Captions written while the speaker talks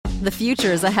The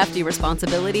future is a hefty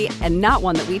responsibility and not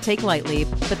one that we take lightly,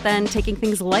 but then taking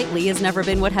things lightly has never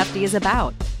been what Hefty is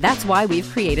about. That's why we've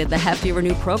created the Hefty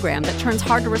Renew program that turns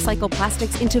hard-to-recycle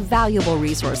plastics into valuable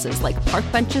resources like park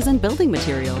benches and building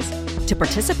materials. To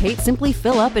participate, simply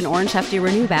fill up an orange Hefty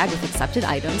Renew bag with accepted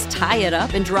items, tie it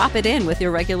up, and drop it in with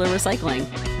your regular recycling.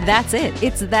 That's it.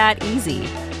 It's that easy.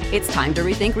 It's time to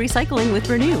rethink recycling with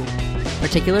Renew.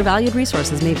 Particular valued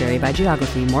resources may vary by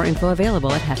geography. More info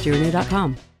available at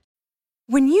heftyrenew.com.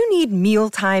 When you need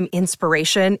mealtime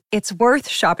inspiration, it's worth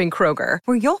shopping Kroger,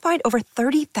 where you'll find over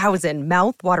 30,000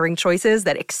 mouth-watering choices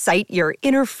that excite your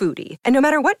inner foodie. And no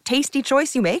matter what tasty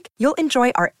choice you make, you'll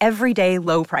enjoy our everyday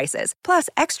low prices, plus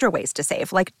extra ways to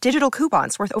save, like digital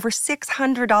coupons worth over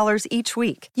 $600 each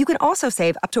week. You can also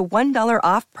save up to $1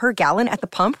 off per gallon at the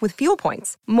pump with fuel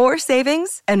points. More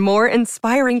savings and more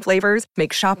inspiring flavors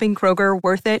make shopping Kroger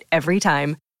worth it every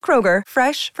time. Kroger,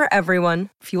 fresh for everyone.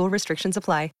 Fuel restrictions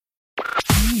apply.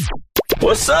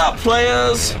 What's up,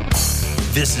 players?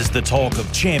 This is the talk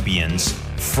of champions,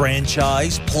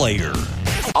 franchise player.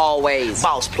 Always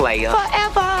boss player.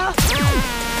 Forever.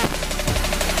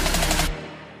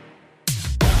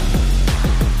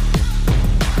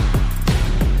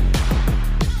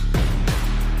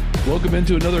 Welcome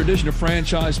into another edition of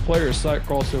Franchise Player, site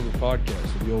crossover podcast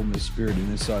of the Ole Miss Spirit and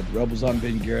Inside the Rebels. I'm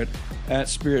Ben Garrett at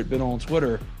Spirit Ben on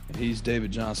Twitter, and he's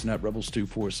David Johnson at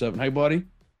Rebels247. Hey, buddy.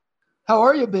 How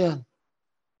are you, Ben?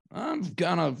 I'm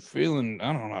kind of feeling,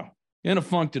 I don't know, in a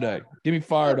funk today. Get me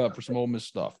fired up for some Ole Miss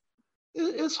stuff.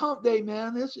 It's hump day,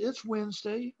 man. It's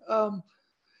Wednesday. The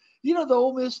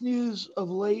Ole Miss news of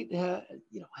late,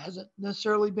 hasn't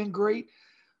necessarily been great.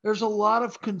 There's a lot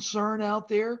of concern out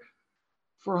there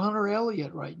for Hunter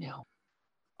Elliott right now.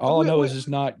 All I know is it's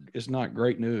not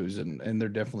great news, and they're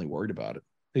definitely worried about it.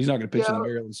 He's not going to pitch in the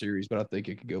Maryland series, but I think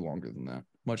it could go longer than that,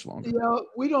 much longer.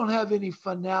 We don't have any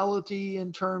finality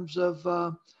in terms of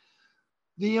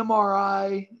the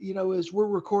MRI, as we're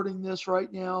recording this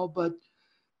right now, but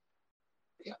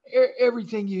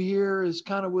everything you hear is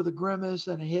kind of with a grimace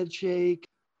and a head shake.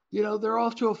 They're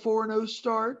off to a 4-0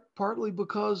 start, partly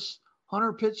because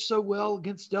Hunter pitched so well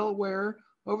against Delaware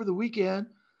over the weekend.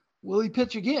 Will he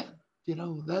pitch again?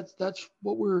 That's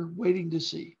what we're waiting to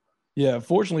see. Yeah,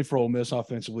 fortunately for Ole Miss,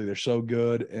 offensively, they're so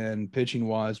good, and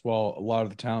pitching-wise, while a lot of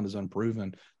the talent is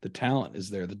unproven, the talent is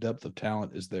there. The depth of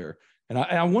talent is there. And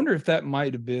I wonder if that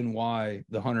might have been why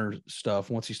the Hunter stuff,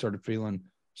 once he started feeling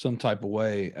some type of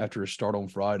way after his start on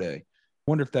Friday, I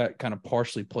wonder if that kind of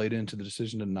partially played into the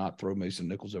decision to not throw Mason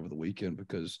Nichols over the weekend,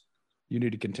 because you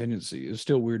need a contingency. It's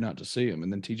still weird not to see him.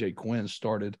 And then TJ Quinn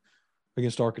started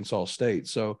against Arkansas State.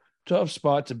 So tough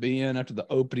spot to be in after the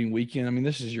opening weekend. I mean,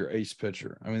 this is your ace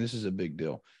pitcher. I mean, this is a big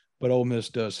deal. But Ole Miss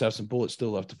does have some bullets still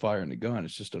left to fire in the gun.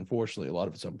 It's just, unfortunately, a lot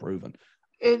of it's unproven.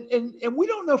 And we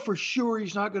don't know for sure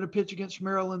he's not going to pitch against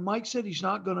Maryland. Mike said he's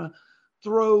not going to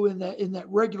throw in that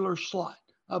regular slot,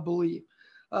 I believe.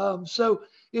 So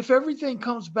if everything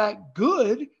comes back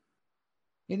good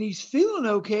and he's feeling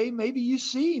okay, maybe you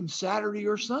see him Saturday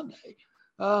or Sunday.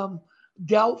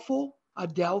 Doubtful. I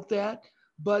doubt that.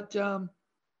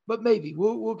 But maybe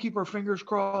we'll keep our fingers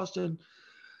crossed and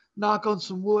knock on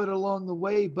some wood along the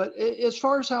way. But as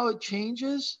far as how it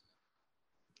changes,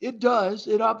 it does.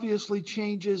 It obviously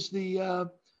changes the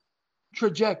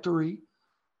trajectory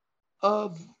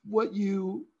of what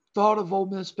you thought of Ole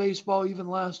Miss baseball even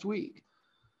last week.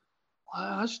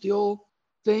 I still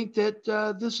think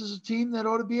that this is a team that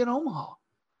ought to be in Omaha.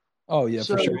 Oh, yeah,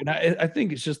 for sure. And I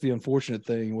think it's just the unfortunate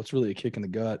thing, what's really a kick in the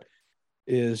gut,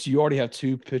 is you already have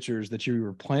two pitchers that you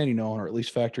were planning on, or at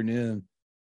least factoring in,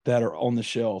 that are on the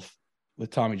shelf with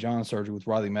Tommy John surgery with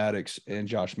Riley Maddox and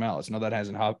Josh Malice. Now, that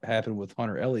hasn't happened with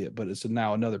Hunter Elliott, but it's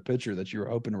now another pitcher that you're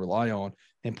hoping to rely on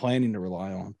and planning to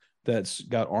rely on that's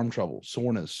got arm trouble,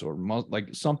 soreness, or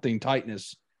like something,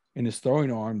 tightness in his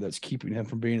throwing arm that's keeping him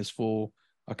from being his full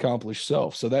accomplished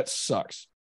self. So that sucks.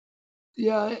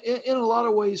 Yeah, in a lot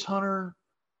of ways, Hunter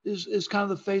is kind of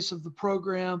the face of the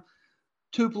program.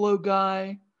 Tupelo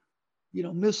guy,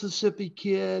 Mississippi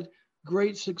kid,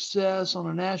 great success on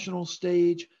a national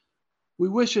stage. We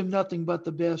wish him nothing but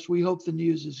the best. We hope the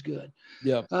news is good.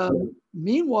 Yeah.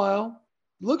 Meanwhile,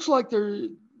 looks like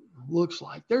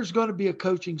there's going to be a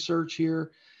coaching search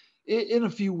here in a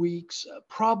few weeks,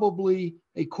 probably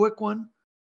a quick one.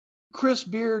 Chris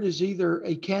Beard is either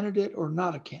a candidate or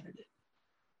not a candidate.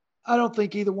 I don't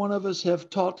think either one of us have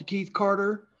talked to Keith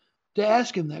Carter to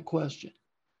ask him that question.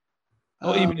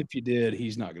 Well, even if you did,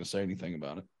 he's not going to say anything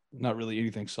about it. Not really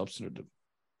anything substantive.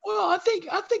 Well, I think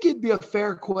it'd be a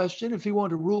fair question if he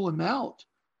wanted to rule him out.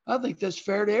 I think that's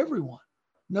fair to everyone.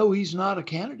 No, he's not a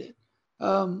candidate.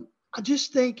 I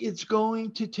just think it's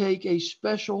going to take a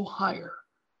special hire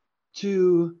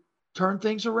to turn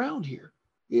things around here.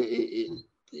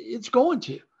 It's going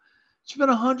to. It's been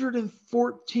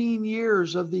 114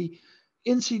 years of the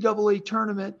NCAA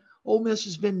tournament. Ole Miss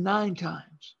has been 9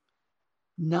 times.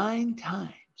 9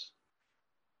 times.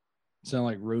 Sound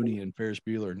like Rooney and Ferris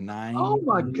Bueller. 9. Oh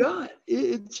my God!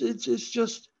 It's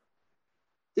just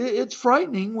it's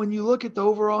frightening when you look at the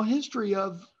overall history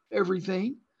of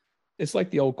everything. It's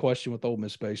like the old question with Ole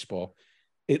Miss baseball.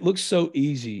 It looks so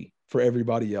easy for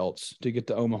everybody else to get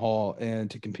to Omaha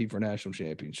and to compete for a national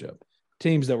championship.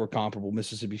 Teams that were comparable,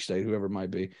 Mississippi State, whoever it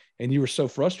might be. And you were so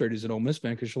frustrated as an Ole Miss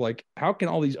fan because you're like, how can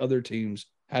all these other teams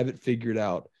have it figured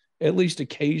out, at least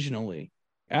occasionally?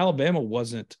 Alabama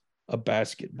wasn't a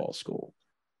basketball school.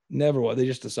 Never was. They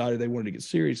just decided they wanted to get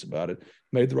serious about it,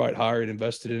 made the right hire, and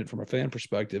invested in it from a fan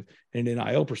perspective and an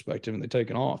NIL perspective, and they've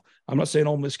taken off. I'm not saying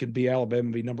Ole Miss could be Alabama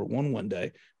and be number one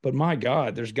day, but my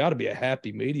God, there's got to be a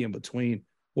happy medium between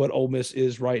what Ole Miss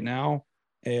is right now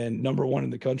and number one in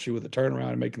the country with a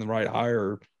turnaround and making the right hire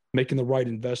or making the right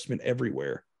investment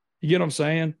everywhere. You get what I'm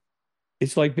saying?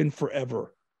 It's like been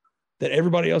forever that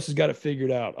everybody else has got it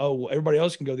figured out. Oh, well, everybody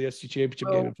else can go to the SEC championship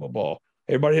game in football.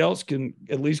 Everybody else can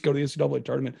at least go to the NCAA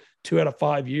tournament 2 out of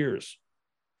 5 years.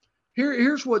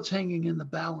 Here's what's hanging in the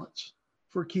balance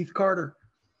for Keith Carter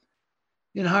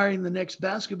in hiring the next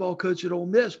basketball coach at Ole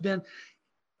Miss. Ben,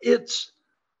 it's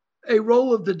a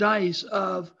roll of the dice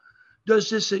of, does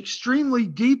this extremely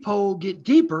deep hole get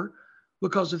deeper?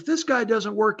 Because if this guy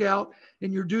doesn't work out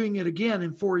and you're doing it again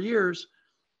in 4 years,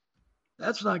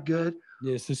 that's not good.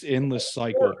 Yeah, it's this endless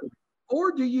cycle.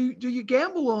 Or do you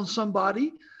gamble on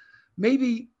somebody?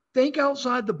 Maybe think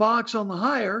outside the box on the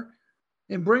hire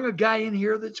and bring a guy in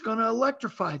here that's going to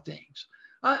electrify things.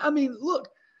 I mean, look,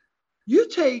 you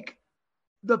take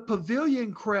the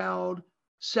Pavilion crowd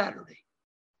Saturday.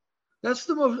 That's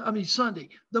Sunday,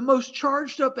 the most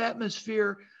charged up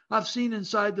atmosphere I've seen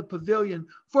inside the Pavilion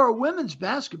for a women's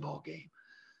basketball game.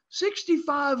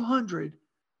 6,500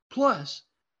 plus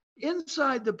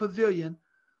inside the Pavilion.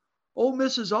 Ole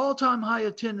Miss's all-time high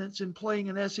attendance in playing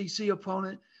an SEC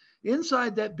opponent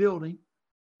inside that building.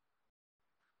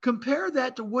 Compare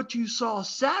that to what you saw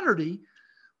Saturday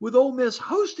with Ole Miss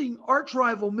hosting arch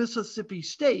rival Mississippi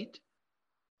State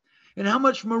and how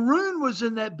much maroon was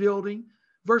in that building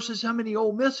versus how many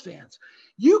Ole Miss fans.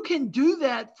 You can do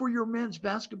that for your men's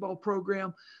basketball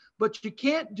program, but you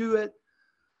can't do it,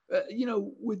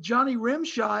 with Johnny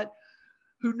Rimshot,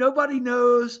 who nobody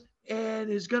knows and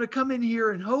is going to come in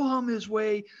here and ho-hum his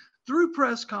way through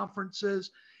press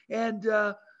conferences. And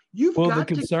the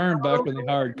concern back when they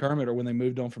hired Kermit or when they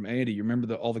moved on from Andy, you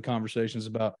remember all the conversations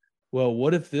about, well,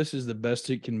 what if this is the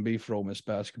best it can be for Ole Miss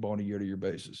basketball on a year-to-year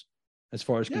basis as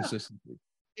far as consistency?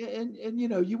 And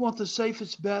you want the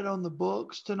safest bet on the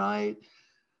books tonight,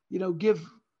 give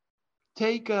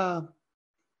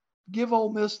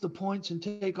Ole Miss the points and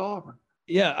take Auburn.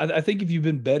 Yeah, I think if you've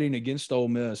been betting against Ole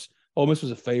Miss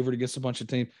was a favorite against a bunch of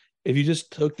teams. If you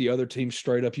just took the other team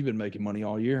straight up, you've been making money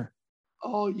all year.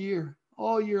 All year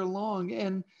long.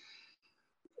 And,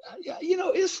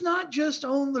 it's not just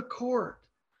on the court.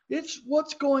 It's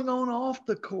what's going on off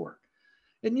the court.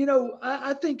 And,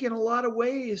 I think in a lot of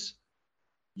ways,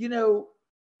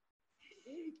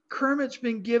 Kermit's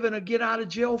been given a get out of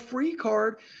jail free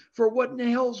card for what in the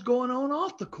hell's going on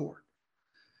off the court.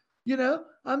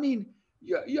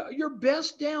 Your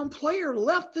best down player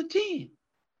left the team.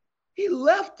 He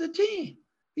left the team.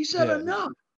 He said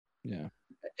enough. Yeah.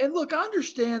 And look, I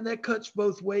understand that cuts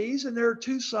both ways, and there are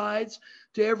two sides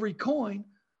to every coin.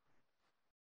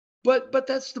 But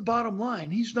that's the bottom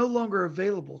line. He's no longer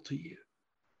available to you.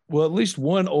 Well, at least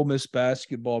one Ole Miss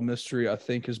basketball mystery, I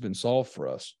think, has been solved for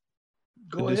us.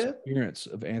 Go the ahead. Disappearance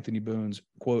of Anthony Boone's,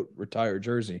 quote, retired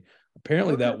jersey.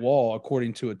 Apparently that wall,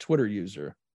 according to a Twitter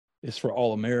user, is for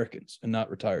all Americans and not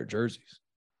retired jerseys.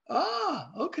 Ah,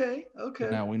 okay.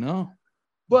 Now we know.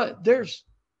 But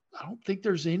I don't think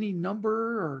there's any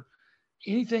number or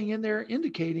anything in there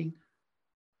indicating.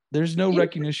 There's no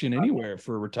recognition anywhere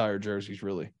for retired jerseys,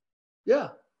 really. Yeah.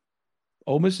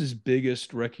 Ole Miss's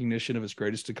biggest recognition of its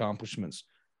greatest accomplishments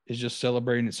is just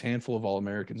celebrating its handful of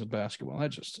All-Americans in basketball. That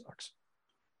just sucks.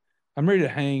 I'm ready to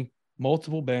hang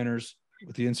multiple banners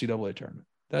with the NCAA tournament.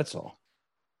 That's all.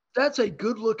 That's a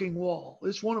good-looking wall.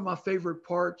 It's one of my favorite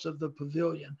parts of the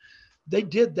Pavilion. They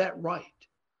did that right.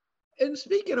 And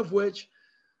speaking of which,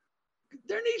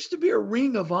 there needs to be a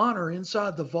ring of honor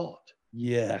inside the vault.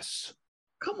 Yes.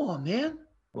 Come on, man.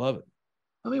 Love it.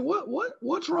 I mean,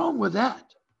 what's wrong with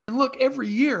that? And look, every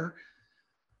year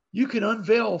you can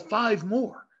unveil 5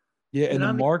 more. Yeah, and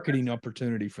the marketing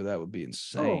opportunity for that would be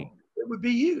insane. It would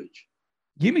be huge.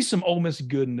 Give me some Ole Miss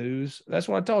good news. That's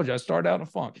what I told you. I started out in a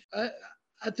funk.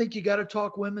 I think you got to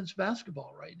talk women's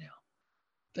basketball right now.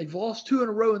 They've lost 2 in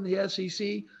a row in the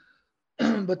SEC,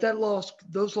 but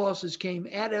those losses came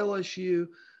at LSU,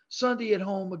 Sunday at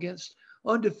home against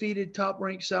undefeated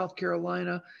top-ranked South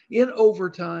Carolina in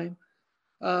overtime.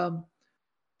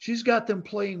 She's got them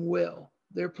playing well.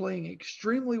 They're playing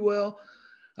extremely well.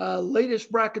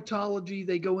 Latest bracketology,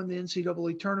 they go in the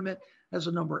NCAA tournament as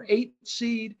a number 8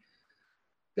 seed.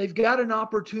 They've got an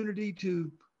opportunity to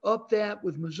up that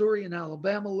with Missouri and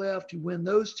Alabama left. You win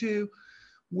those 2,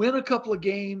 win a couple of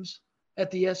games at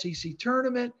the SEC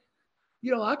tournament.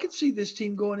 I could see this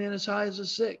team going in as high as a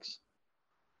 6.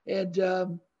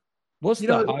 And what's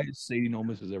the highest seeding Ole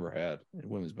Miss has ever had in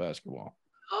women's basketball?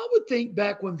 I would think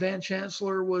back when Van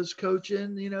Chancellor was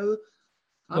coaching, the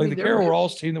Carol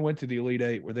Ross team that went to the Elite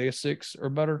 8, were they a 6 or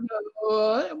better?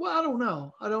 Well, I don't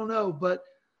know. But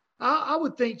I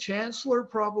would think Chancellor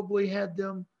probably had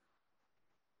them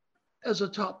as a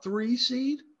top 3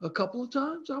 seed a couple of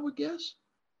times, I would guess.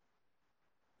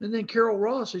 And then Carol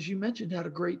Ross, as you mentioned, had a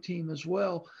great team as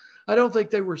well. I don't think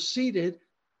they were seeded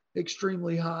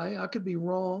extremely high. I could be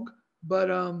wrong, but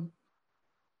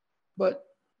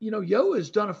Yo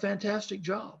has done a fantastic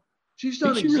job. She's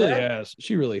done. She really has.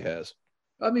 She really has.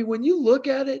 I mean, when you look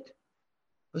at it,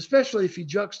 especially if you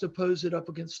juxtapose it up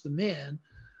against the men,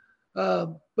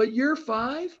 but year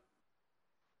 5,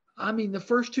 I mean, the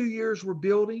first 2 years we're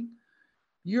building.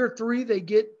 Year 3, they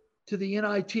get to the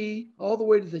NIT, all the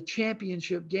way to the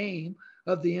championship game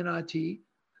of the NIT.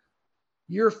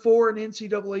 Year 4, an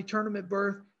NCAA tournament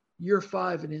berth. Year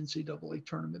 5, an NCAA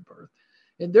tournament berth.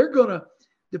 And they're going to,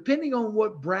 depending on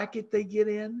what bracket they get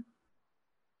in,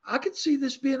 I could see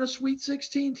this being a Sweet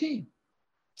 16 team.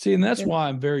 See, and that's why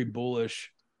I'm very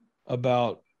bullish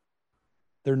about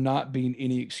there not being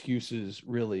any excuses,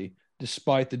 really,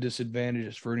 despite the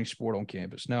disadvantages for any sport on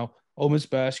campus. Now, Ole Miss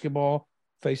basketball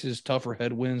faces tougher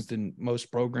headwinds than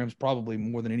most programs, probably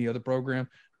more than any other program.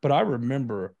 But I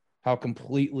remember how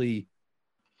completely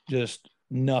just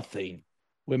nothing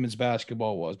women's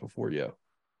basketball was before Yo.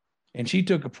 And she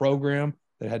took a program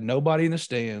that had nobody in the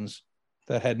stands,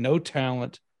 that had no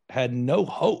talent, had no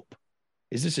hope.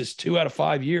 Is this is 2 out of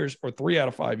 5 years or 3 out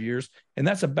of 5 years? And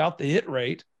that's about the hit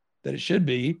rate that it should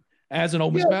be as an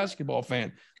Ole Miss basketball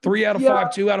fan. 3 out of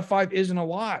 5, 2 out of 5 isn't a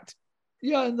lot.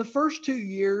 Yeah, in the first 2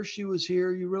 years she was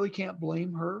here, you really can't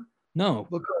blame her. No.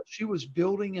 Because she was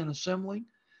building and assembling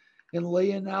and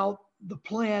laying out the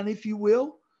plan, if you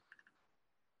will.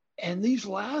 And these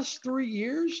last 3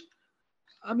 years,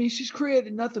 I mean, she's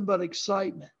created nothing but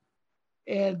excitement.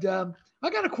 And I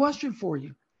got a question for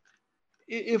you.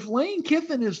 If Lane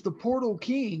Kiffin is the portal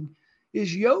king,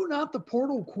 is Yo not the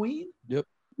portal queen? Yep.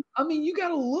 I mean, you got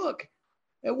to look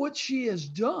at what she has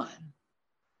done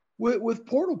with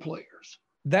portal players.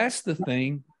 That's the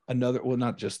thing.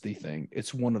 Not just the thing.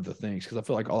 It's one of the things, because I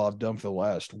feel like all I've done for the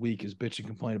last week is bitch and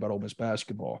complain about Ole Miss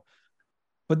basketball.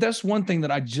 But that's one thing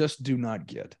that I just do not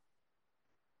get.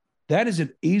 That is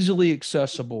an easily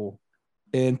accessible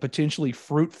and potentially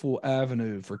fruitful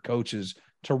avenue for coaches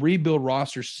to rebuild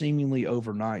rosters seemingly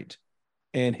overnight.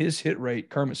 And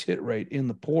Kermit's hit rate in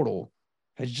the portal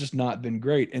has just not been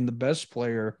great. And the best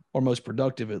player, or most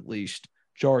productive at least,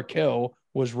 Jarkel,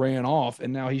 was ran off,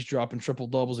 and now he's dropping triple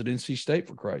doubles at NC State,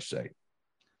 for Christ's sake.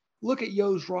 Look at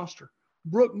Yo's roster.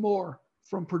 Brooke Moore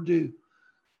from Purdue,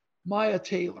 Maya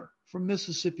Taylor from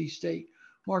Mississippi State,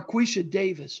 Marquisha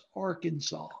Davis,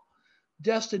 Arkansas,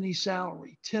 Destiny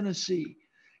Salary, Tennessee,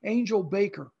 Angel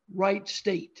Baker, Wright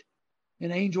State.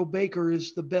 And Angel Baker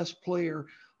is the best player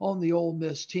on the Ole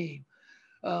Miss team.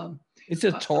 It's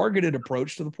a targeted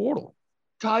approach to the portal.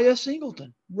 Taya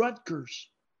Singleton, Rutgers.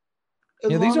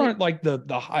 Yeah, these aren't like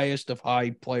the highest of high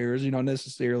players,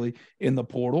 necessarily in the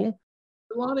portal.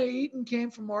 Ilana Eaton came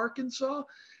from Arkansas,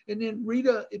 and then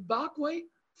Rita Ibakwe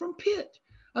from Pitt.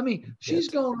 I mean, she's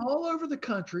gone all over the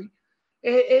country.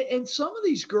 And some of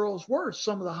these girls were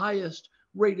some of the highest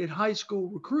rated high school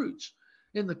recruits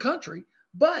in the country,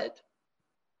 but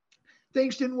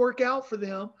things didn't work out for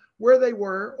them where they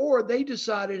were, or they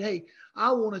decided, hey,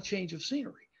 I want a change of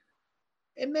scenery.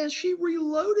 And man, she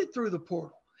reloaded through the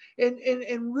portal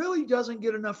and really doesn't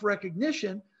get enough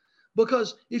recognition,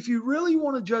 because if you really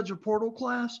want to judge a portal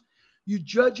class, you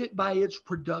judge it by its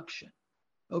production.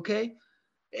 Okay.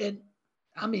 And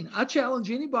I mean, I challenge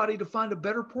anybody to find a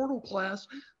better portal class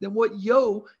than what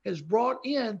Yo has brought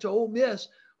in to Ole Miss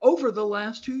over the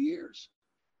last 2 years.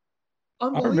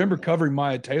 I remember covering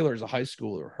Maya Taylor as a high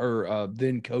schooler. Her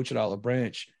then coach at Olive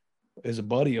Branch is a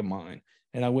buddy of mine.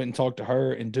 And I went and talked to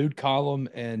her and Dude Collum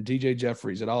and DJ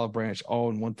Jeffries at Olive Branch all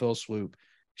in one fell swoop.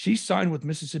 She signed with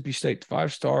Mississippi State,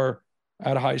 5-star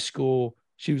out of high school.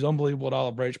 She was unbelievable at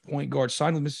Olive Branch, point guard,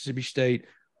 signed with Mississippi State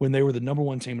when they were the number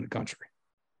one team in the country.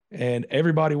 And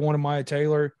everybody wanted Maya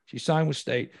Taylor. She signed with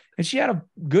State. And she had a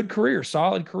good career,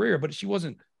 solid career, but she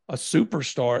wasn't a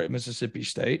superstar at Mississippi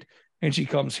State. And she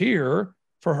comes here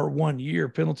for her 1-year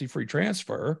penalty-free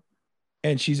transfer,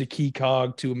 and she's a key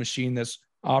cog to a machine that's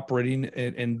operating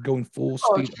and going full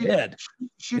speed ahead.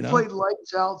 She played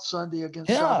lights out Sunday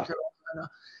against South Carolina.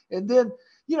 And then,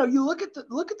 you look at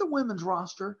the women's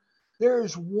roster. There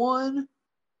is one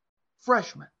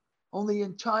freshman on the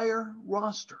entire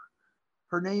roster.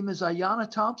 Her name is Ayanna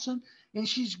Thompson, and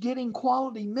she's getting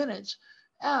quality minutes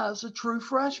as a true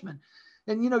freshman.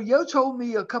 And, Yo told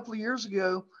me a couple of years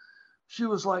ago, she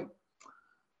was like,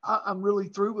 I'm really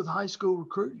through with high school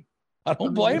recruiting. I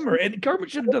don't blame her. And Kermit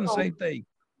should have done the same thing.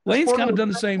 Lane's kind of done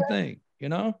the same thing,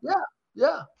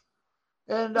 Yeah.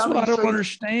 And that's what I don't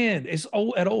understand. It's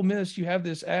at Ole Miss, you have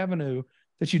this avenue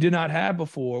that you did not have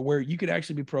before, where you could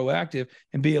actually be proactive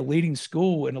and be a leading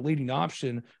school and a leading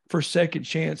option for second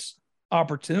chance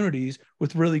opportunities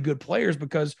with really good players,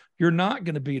 because you're not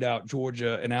going to beat out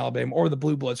Georgia and Alabama or the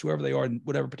Blue Bloods, whoever they are in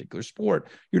whatever particular sport.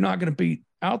 You're not going to beat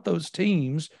out those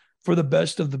teams for the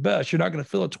best of the best. You're not going to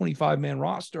fill a 25-man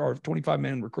roster or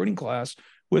 25-man recruiting class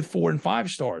with 4 and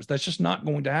 5 stars. That's just not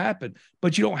going to happen.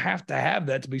 But you don't have to have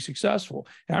that to be successful.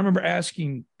 And I remember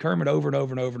asking Kermit over and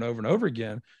over and over and over and over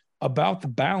again about the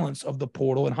balance of the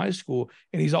portal in high school.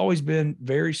 And he's always been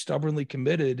very stubbornly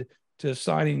committed to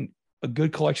signing a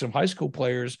good collection of high school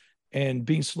players and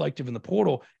being selective in the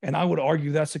portal. And I would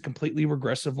argue that's a completely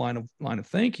regressive line of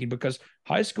thinking, because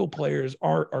high school players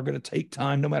are going to take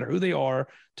time, no matter who they are,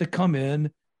 to come in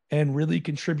and really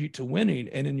contribute to winning.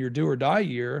 And in your do or die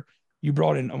year, you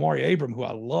brought in Amari Abram, who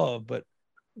I love, but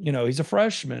he's a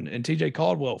freshman, and TJ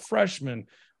Caldwell, freshman,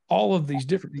 all of these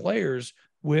different players,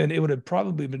 when it would have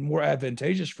probably been more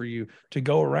advantageous for you to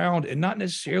go around and not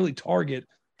necessarily target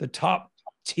the top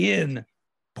 10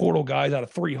 portal guys out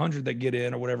of 300 that get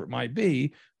in or whatever it might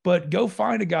be, but go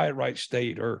find a guy at Wright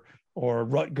State or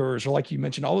Rutgers, or like you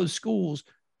mentioned, all those schools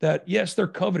that, yes, they're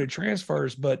coveted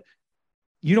transfers, but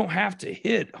you don't have to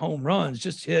hit home runs,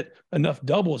 just hit enough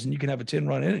doubles and you can have a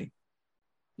 10-run inning.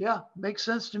 Yeah, makes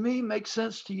sense to me, makes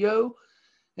sense to Yo,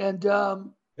 and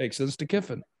makes sense to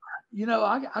Kiffin.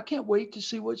 I can't wait to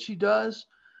see what she does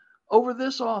over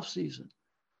this offseason,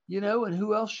 and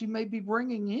who else she may be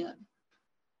bringing in.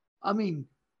 I mean,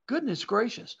 goodness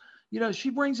gracious. She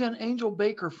brings in Angel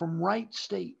Baker from Wright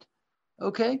State.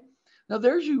 Okay. Now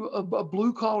there's a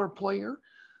blue collar player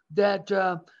that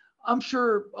I'm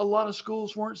sure a lot of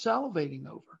schools weren't salivating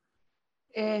over.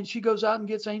 And she goes out and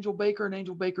gets Angel Baker, and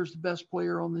Angel Baker's the best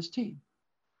player on this team.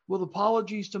 With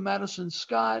apologies to Madison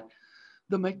Scott,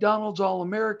 the McDonald's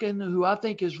All-American, who I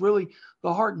think is really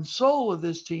the heart and soul of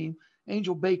this team,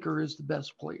 Angel Baker is the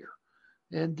best player.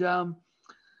 And,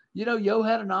 Yo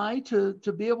had an eye to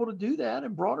be able to do that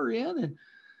and brought her in.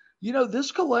 And,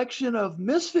 this collection of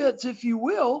misfits, if you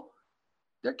will,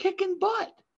 they're kicking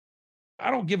butt. I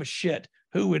don't give a shit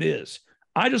who it is.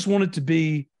 I just want it to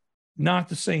be not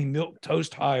the same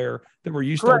milquetoast hire that we're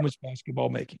used to Ole Miss basketball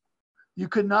making. You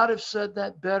could not have said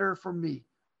that better for me.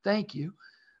 Thank you.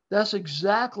 That's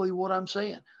exactly what I'm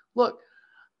saying. Look,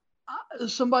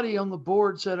 somebody on the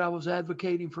board said I was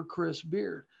advocating for Chris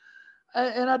Beard.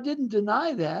 And I didn't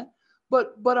deny that,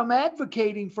 but I'm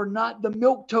advocating for not the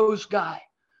milquetoast guy.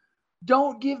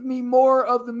 Don't give me more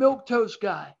of the milquetoast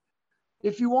guy.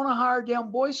 If you want to hire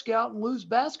down Boy Scout and lose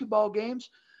basketball games,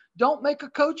 don't make a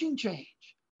coaching change.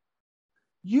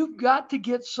 You've got to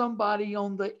get somebody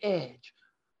on the edge,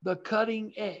 the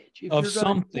cutting edge. Of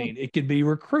something. It could be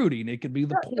recruiting. It could be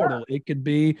the portal. It could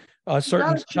be a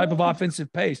certain type of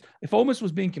offensive pace. If Ole Miss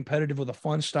was being competitive with a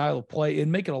fun style of play, it'd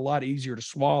make it a lot easier to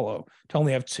swallow to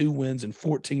only have 2 wins in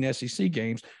 14 SEC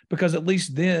games, because at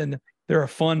least then they're a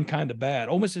fun kind of bad.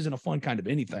 Ole Miss isn't a fun kind of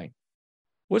anything.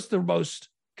 What's the most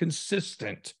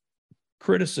consistent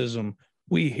criticism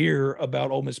we hear about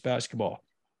Ole Miss basketball?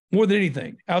 More than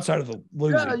anything, outside of the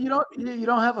losing. Yeah, you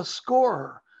don't have a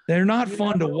scorer. They're not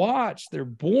fun to watch. They're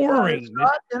boring. It's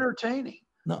not entertaining.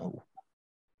 No.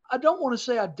 I don't want to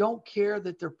say I don't care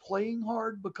that they're playing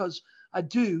hard, because I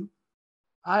do.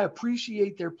 I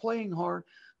appreciate their playing hard.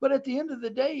 But at the end of the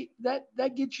day,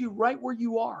 that gets you right where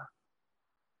you are.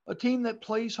 A team that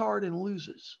plays hard and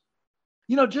loses.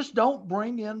 Just don't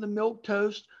bring in the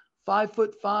milquetoast,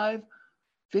 5'5",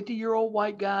 50-year-old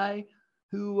white guy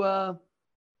who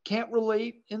can't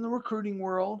relate in the recruiting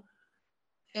world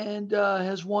and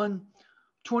has won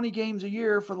 20 games a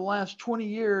year for the last 20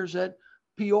 years at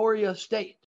Peoria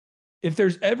State. If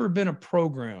there's ever been a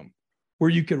program where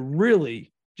you could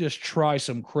really just try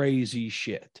some crazy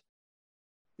shit.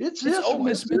 It's Ole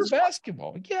Miss men's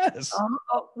basketball. Yes.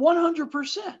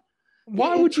 100%.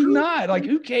 Why would you not? Like,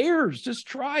 who cares? Just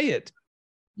try it.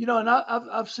 You know, and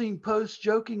I've seen posts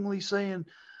jokingly saying,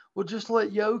 well, just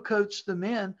let Yo coach the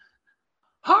men.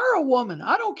 Hire a woman.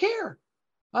 I don't care.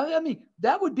 I mean,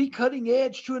 that would be cutting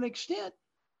edge to an extent.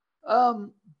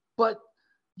 But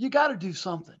you got to do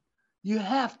something. You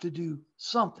have to do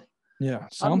something. Yeah,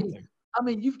 something. I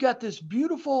mean, you've got this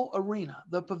beautiful arena,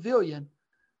 the pavilion,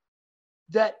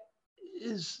 that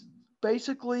is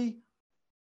basically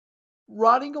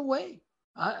rotting away.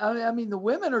 I mean, the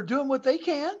women are doing what they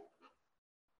can,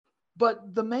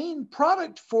 but the main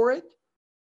product for it,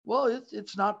 well,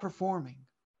 it's not performing.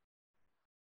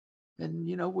 And,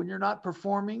 you know, when you're not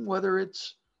performing, whether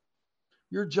it's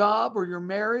your job or your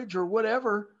marriage or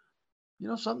whatever, you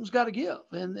know, something's got to give.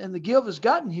 And the give has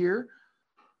gotten here.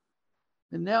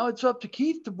 And now it's up to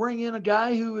Keith to bring in a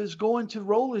guy who is going to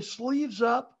roll his sleeves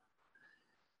up,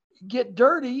 get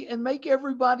dirty, and make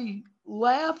everybody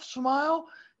laugh, smile,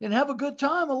 and have a good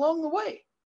time along the way.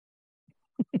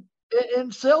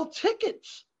 And sell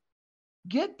tickets.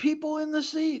 Get people in the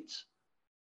seats.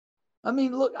 I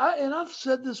mean, look, I've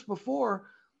said this before,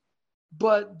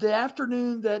 but the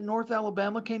afternoon that North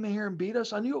Alabama came in here and beat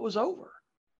us, I knew it was over.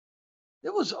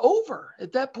 It was over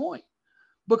at that point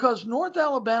because North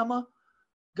Alabama,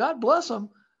 God bless them,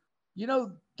 you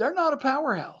know, they're not a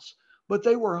powerhouse, but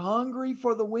they were hungry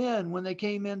for the win when they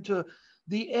came into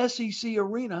the SEC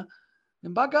arena.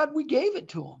 And by God, we gave it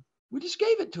to them. We just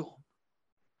gave it to them.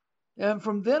 And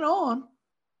from then on,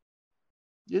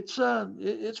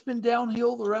 it's been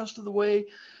downhill the rest of the way.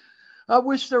 I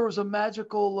wish there was a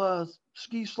magical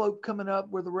ski slope coming up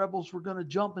where the Rebels were going to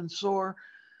jump and soar.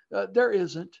 There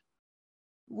isn't.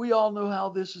 We all know how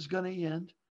this is going to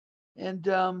end. And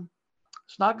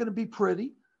it's not going to be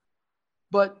pretty.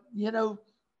 But, you know,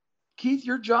 Keith,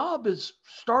 your job is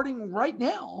starting right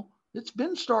now. It's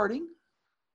been starting.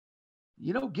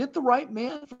 You know, get the right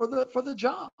man for the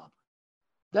job.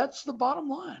 That's the bottom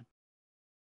line.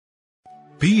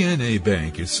 BNA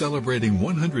Bank is celebrating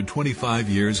 125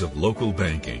 years of local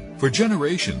banking. For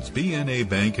generations, BNA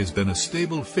Bank has been a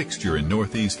stable fixture in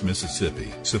Northeast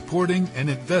Mississippi, supporting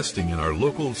and investing in our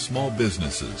local small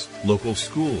businesses, local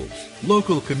schools,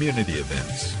 local community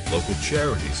events, local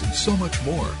charities, and so much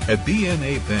more. At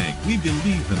BNA Bank, we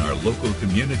believe in our local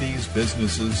communities,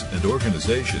 businesses, and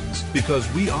organizations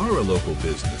because we are a local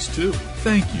business too.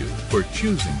 Thank you for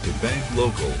choosing to bank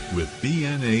local with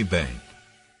BNA Bank.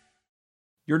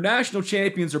 Your national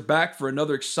champions are back for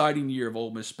another exciting year of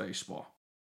Ole Miss baseball.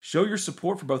 Show your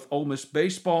support for both Ole Miss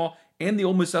baseball and the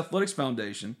Ole Miss Athletics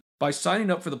Foundation by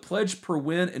signing up for the Pledge Per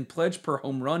Win and Pledge Per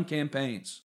Home Run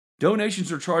campaigns.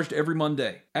 Donations are charged every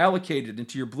Monday, allocated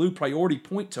into your Blue Priority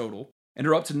point total, and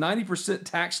are up to 90%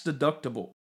 tax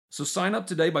deductible. So sign up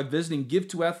today by visiting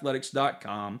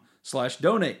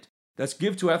givetoathletics.com/donate. That's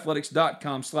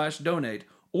givetoathletics.com/donate,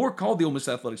 or call the Ole Miss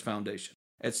Athletics Foundation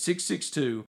at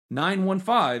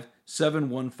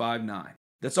 662-915-7159.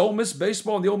 That's Ole Miss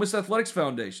Baseball and the Ole Miss Athletics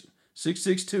Foundation,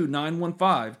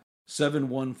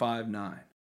 662-915-7159.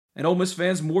 And Ole Miss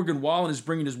fans, Morgan Wallen is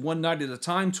bringing his One Night at a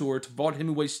Time tour to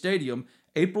Vaught-Hemingway Stadium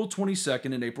April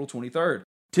 22nd and April 23rd.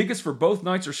 Tickets for both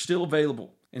nights are still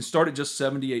available and start at just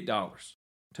 $78.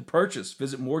 To purchase,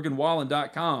 visit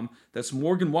morganwallen.com. That's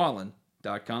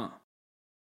morganwallen.com.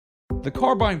 The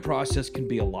car buying process can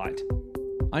be a lot.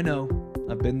 I know,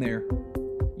 I've been there.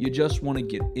 You just want to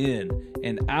get in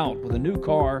and out with a new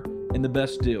car and the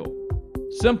best deal.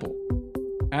 Simple.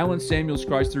 Allen Samuels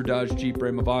Chrysler Dodge Jeep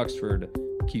Ram of Oxford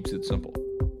keeps it simple.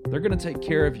 They're going to take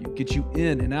care of you, get you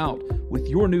in and out with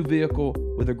your new vehicle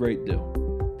with a great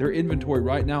deal. Their inventory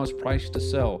right now is priced to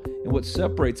sell, and what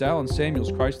separates Allen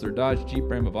Samuels Chrysler Dodge Jeep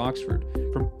Ram of Oxford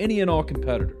from any and all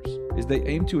competitors is they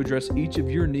aim to address each of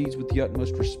your needs with the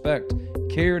utmost respect,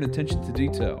 care, and attention to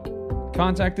detail.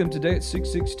 Contact them today at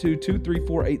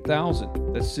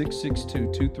 662-234-8000. That's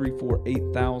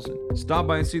 662-234-8000. Stop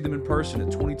by and see them in person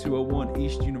at 2201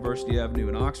 East University Avenue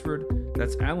in Oxford.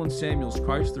 That's Allen Samuels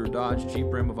Chrysler Dodge Jeep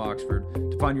Ram of Oxford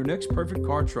to find your next perfect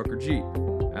car, truck, or Jeep.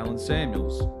 Allen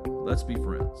Samuels, let's be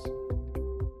friends.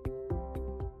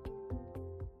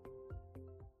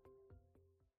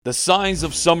 The signs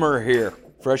of summer are here.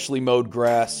 Freshly mowed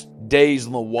grass, days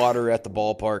on the water at the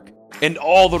ballpark, and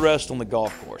all the rest on the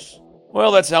golf course.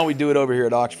 Well, that's how we do it over here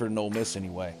at Oxford and Ole Miss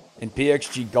anyway. And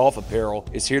PXG Golf Apparel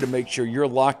is here to make sure you're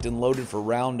locked and loaded for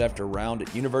round after round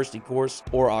at University Course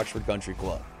or Oxford Country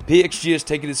Club. PXG has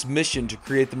taken its mission to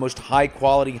create the most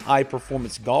high-quality,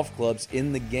 high-performance golf clubs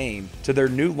in the game to their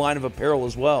new line of apparel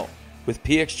as well. With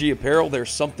PXG Apparel,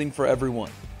 there's something for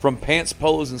everyone. From pants,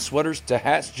 polos, and sweaters to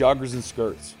hats, joggers, and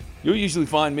skirts. You'll usually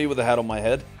find me with a hat on my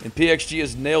head, and PXG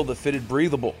has nailed the fitted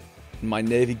breathable, and my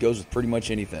navy goes with pretty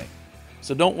much anything.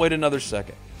 So don't wait another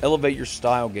second. Elevate your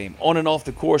style game on and off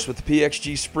the course with the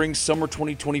PXG Spring Summer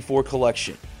 2024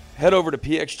 collection. Head over to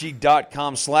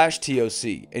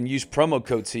pxg.com/TOC and use promo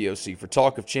code TOC for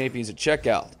Talk of Champions at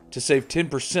checkout to save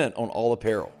 10% on all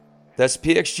apparel. That's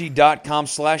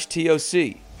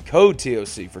pxg.com/TOC, code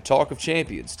TOC for Talk of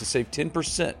Champions to save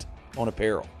 10% on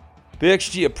apparel.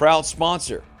 PXG, a proud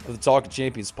sponsor of the Talk of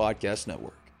Champions podcast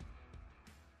network.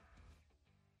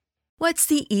 What's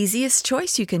the easiest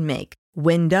choice you can make?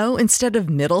 Window instead of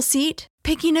middle seat?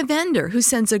 Picking a vendor who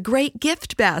sends a great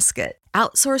gift basket?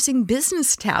 Outsourcing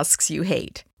business tasks you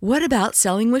hate? What about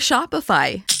selling with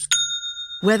Shopify?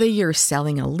 Whether you're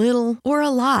selling a little or a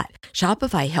lot,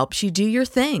 Shopify helps you do your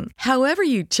thing, however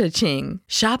you cha-ching.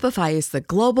 Shopify is the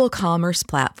global commerce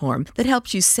platform that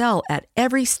helps you sell at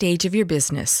every stage of your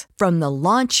business. From the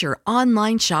launch your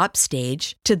online shop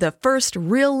stage to the first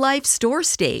real-life store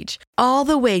stage, all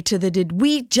the way to the did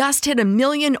we just hit 1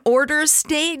 million orders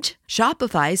stage.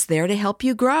 Shopify's there to help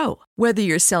you grow. Whether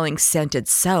you're selling scented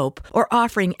soap or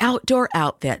offering outdoor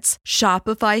outfits,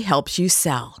 Shopify helps you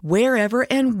sell. Wherever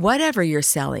and whatever you're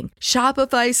selling,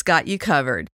 Shopify's got you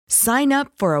covered. Sign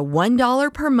up for a $1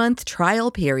 per month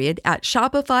trial period at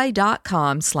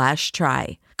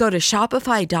shopify.com/try. Go to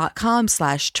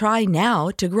shopify.com/try now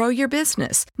to grow your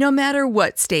business, no matter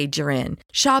what stage you're in.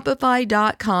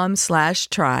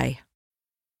 Shopify.com/try.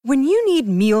 When you need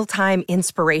mealtime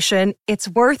inspiration, it's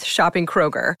worth shopping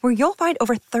Kroger, where you'll find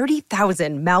over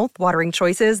 30,000 mouth-watering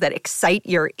choices that excite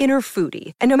your inner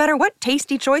foodie. And no matter what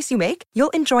tasty choice you make,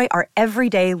 you'll enjoy our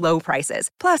everyday low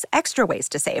prices, plus extra ways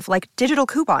to save, like digital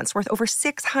coupons worth over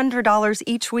 $600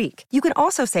 each week. You can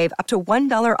also save up to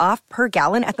 $1 off per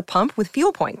gallon at the pump with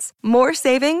fuel points. More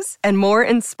savings and more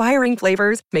inspiring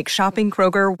flavors make shopping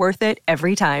Kroger worth it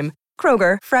every time.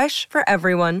 Kroger, fresh for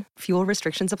everyone. Fuel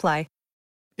restrictions apply.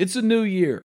 It's a new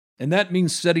year, and that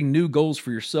means setting new goals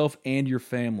for yourself and your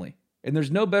family. And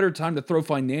there's no better time to throw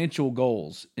financial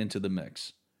goals into the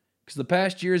mix. Because the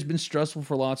past year has been stressful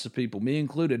for lots of people, me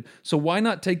included. So why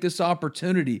not take this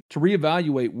opportunity to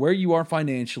reevaluate where you are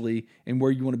financially and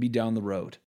where you want to be down the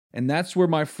road? And that's where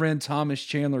my friend Thomas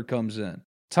Chandler comes in.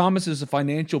 Thomas is a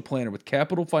financial planner with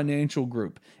Capital Financial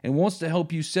Group and wants to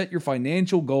help you set your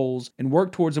financial goals and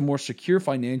work towards a more secure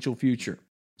financial future.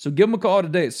 So give them a call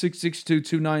today at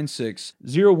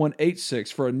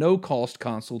 662-296-0186 for a no-cost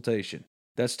consultation.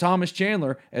 That's Thomas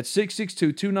Chandler at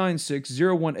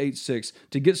 662-296-0186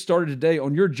 to get started today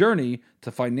on your journey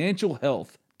to financial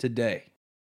health today.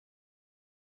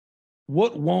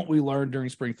 What won't we learn during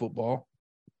spring football?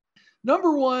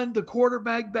 Number one, the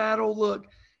quarterback battle. Look,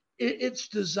 it's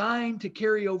designed to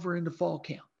carry over into fall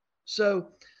camp.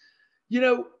 So,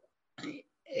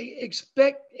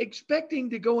 expecting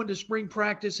to go into spring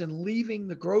practice and leaving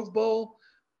the Grove Bowl,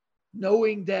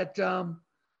 knowing that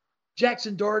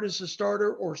Jackson Dart is the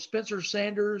starter, or Spencer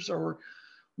Sanders or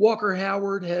Walker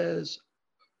Howard has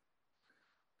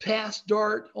passed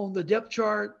Dart on the depth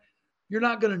chart, you're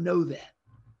not going to know that.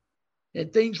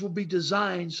 And things will be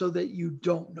designed so that you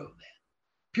don't know that,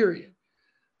 period.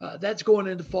 That's going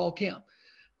into fall camp.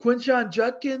 Quinshon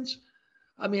Judkins,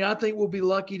 I think we'll be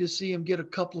lucky to see him get a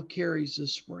couple of carries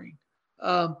this spring.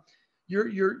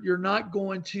 You're not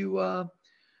going to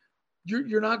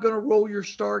roll your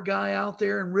star guy out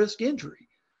there and risk injury.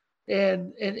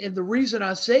 And the reason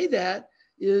I say that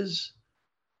is,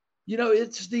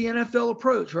 it's the NFL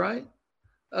approach, right?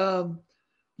 They're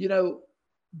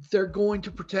going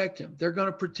to protect him. They're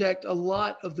going to protect a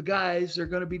lot of the guys they're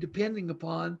going to be depending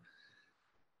upon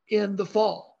in the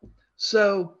fall.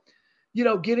 So,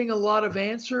 getting a lot of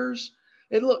answers.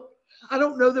 And look, I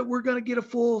don't know that we're going to get a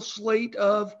full slate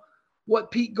of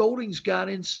what Pete Golding's got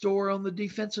in store on the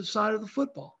defensive side of the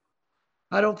football.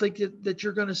 I don't think that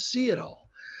you're going to see it all.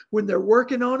 When they're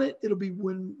working on it, it'll be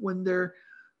when there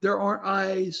aren't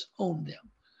eyes on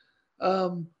them.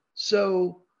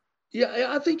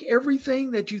 I think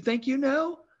everything that you think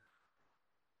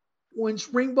when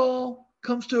spring ball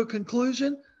comes to a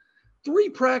conclusion, 3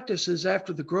 practices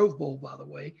after the Grove Bowl, by the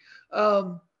way.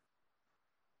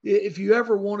 If you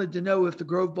ever wanted to know if the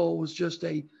Grove Bowl was just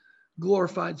a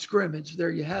glorified scrimmage, there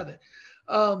you have it.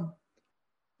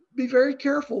 Be very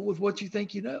careful with what you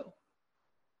think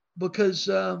because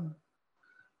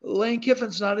Lane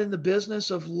Kiffin's not in the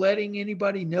business of letting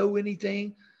anybody know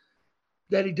anything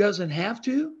that he doesn't have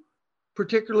to,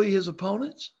 particularly his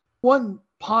opponents. One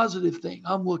positive thing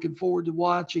I'm looking forward to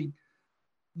watching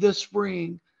this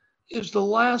spring is the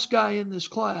last guy in this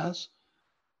class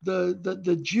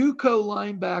the JUCO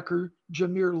linebacker,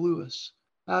 Jameer Lewis,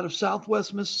 out of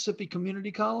Southwest Mississippi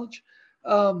Community College.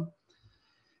 Jameer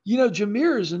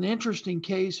is an interesting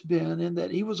case, Ben, in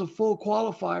that he was a full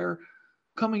qualifier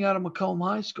coming out of Macomb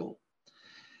High School.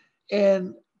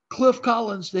 And Cliff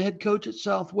Collins, the head coach at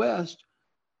Southwest,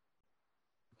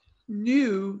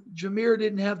 knew Jameer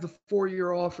didn't have the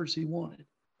 4-year offers he wanted.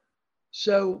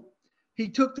 So he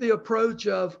took the approach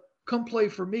of, come play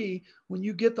for me. When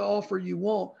you get the offer you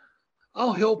want,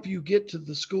 I'll help you get to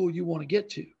the school you want to get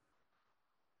to.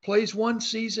 Plays one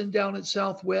season down at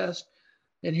Southwest,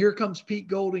 and here comes Pete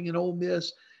Golding and Ole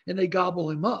Miss, and they gobble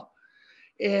him up.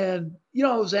 And,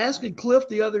 I was asking Cliff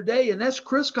the other day, and that's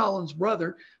Chris Collins'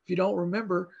 brother. If you don't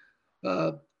remember,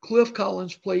 Cliff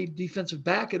Collins played defensive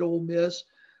back at Ole Miss,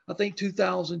 I think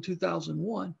 2000,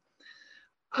 2001.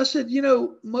 I said,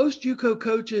 most JUCO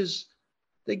coaches,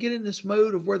 they get in this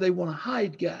mode of where they want to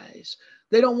hide guys.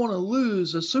 They don't want to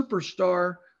lose a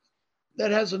superstar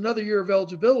that has another year of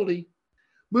eligibility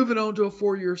moving on to a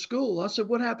 4-year school. I said,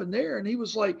 what happened there? And he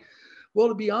was like, well,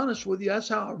 to be honest with you, that's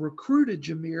how I recruited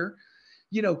Jameer.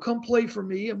 Come play for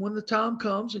me. And when the time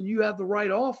comes and you have the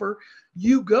right offer,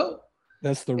 you go.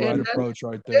 That's the right approach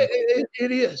right there.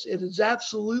 It is. It is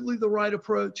absolutely the right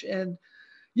approach. And,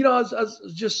 I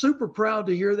was just super proud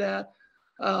to hear that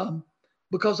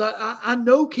because I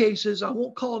know cases, I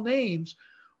won't call names,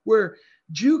 where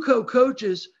JUCO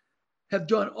coaches have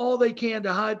done all they can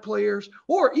to hide players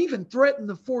or even threaten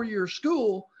the 4-year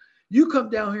school. You come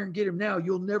down here and get him now,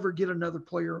 you'll never get another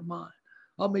player of mine.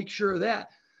 I'll make sure of that.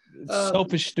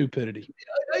 Selfish stupidity.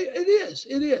 It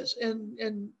is.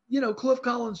 And Cliff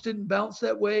Collins didn't bounce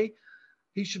that way.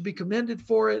 He should be commended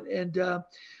for it. And,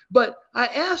 but I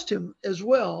asked him as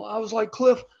well. I was like,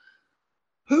 Cliff,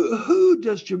 who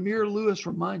does Jameer Lewis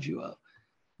remind you of?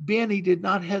 Ben, he did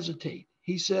not hesitate.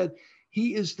 He said,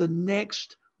 he is the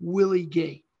next Willie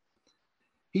Gay.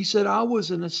 He said, I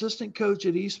was an assistant coach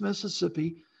at East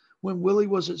Mississippi when Willie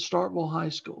was at Starkville High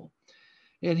School.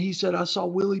 And he said, I saw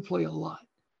Willie play a lot.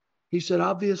 He said,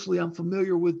 obviously, I'm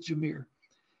familiar with Jameer.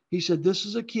 He said, this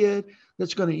is a kid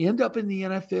that's going to end up in the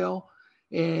NFL,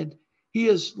 and he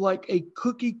is like a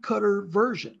cookie cutter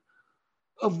version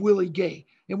of Willie Gay.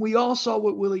 And we all saw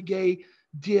what Willie Gay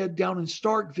did down in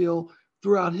Starkville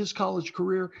throughout his college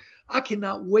career. I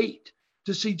cannot wait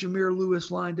to see Jameer Lewis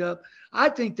lined up. I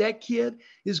think that kid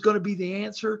is going to be the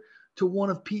answer to one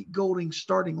of Pete Golding's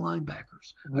starting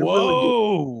linebackers.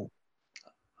 Whoa.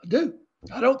 I do.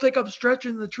 I don't think I'm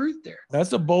stretching the truth there.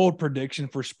 That's a bold prediction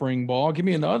for spring ball. Give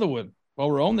me another one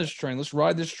while we're on this train. Let's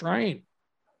ride this train.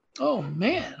 Oh,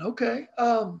 man. Okay.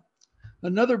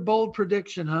 Another bold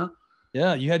prediction, huh?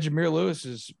 Yeah, you had Jameer Lewis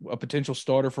as a potential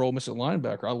starter for Ole Miss at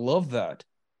linebacker. I love that.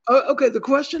 Okay, the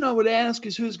question I would ask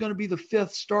is who's going to be the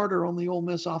 5th starter on the Ole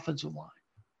Miss offensive line?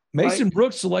 Mason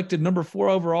Brooks selected number 4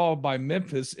 overall by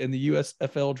Memphis in the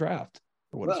USFL draft.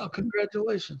 Well,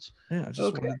 congratulations. Yeah, I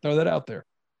just wanted to throw that out there.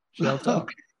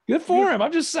 Okay. Good for him.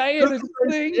 I'm just saying.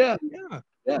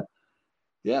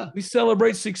 Yeah. We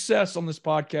celebrate success on this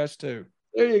podcast too.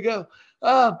 There you go.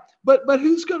 But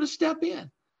who's going to step in?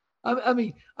 I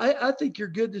mean, I think you're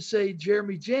good to say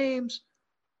Jeremy James,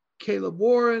 Caleb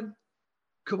Warren.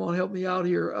 Come on, help me out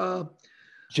here.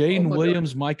 Jaden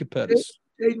Williams, Micah Pettis.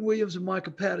 Jaden Williams and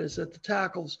Micah Pettis at the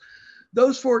tackles.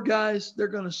 Those 4 guys, they're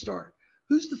going to start.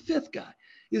 Who's the 5th guy?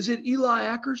 Is it Eli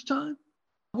Acker's time?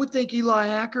 I would think Eli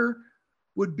Acker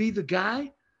would be the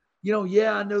guy.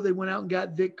 I know they went out and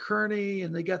got Vic Kearney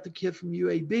and they got the kid from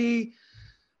UAB.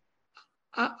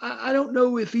 I don't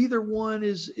know if either one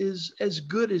is as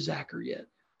good as Acker yet.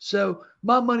 So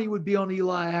my money would be on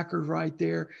Eli Acker right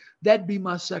there. That'd be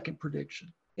my second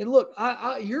prediction. And look,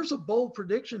 here's a bold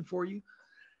prediction for you.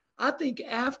 I think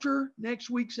after next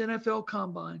week's NFL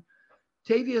Combine,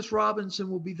 Tavius Robinson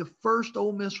will be the first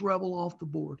Ole Miss Rebel off the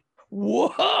board.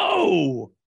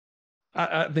 Whoa!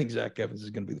 I think Zach Evans is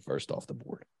going to be the first off the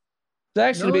board.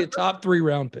 Zach's going to be a top 3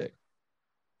 round pick.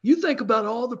 You think about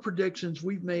all the predictions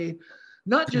we've made,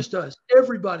 not just us,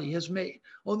 everybody has made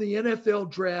on the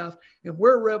NFL draft and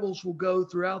where Rebels will go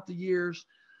throughout the years.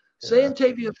 Yeah. Saying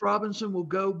Tavius Robinson will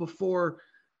go before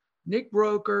Nick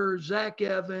Broker, Zach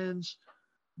Evans,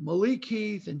 Malik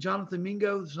Heath, and Jonathan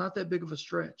Mingo is not that big of a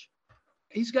stretch.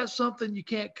 He's got something you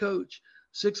can't coach,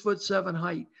 6'7"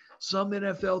 height. Some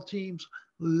NFL teams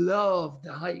love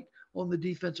the height on the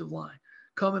defensive line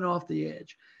coming off the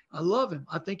edge. I love him.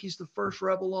 I think he's the first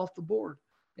Rebel off the board.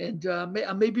 And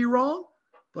I may be wrong,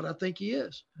 but I think he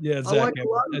is. Yeah, Zach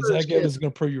Evans is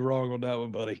going to prove you wrong on that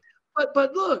one, buddy.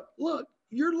 But look,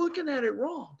 you're looking at it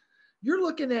wrong. You're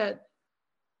looking at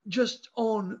just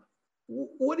on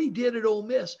what he did at Ole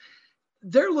Miss.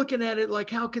 they're looking at it like,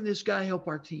 how can this guy help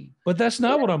our team? But that's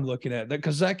not what I'm looking at.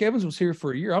 Because Zach Evans was here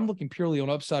for a year. I'm looking purely on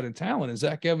upside and talent, and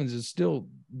Zach Evans is still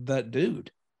that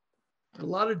dude. A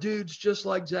lot of dudes just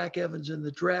like Zach Evans in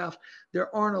the draft.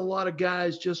 There aren't a lot of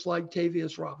guys just like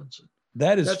Tavius Robinson.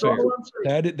 That's fair.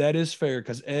 That is fair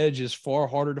because edge is far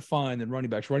harder to find than running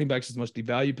backs. Running backs is the most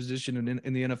devalued position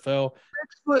in the NFL.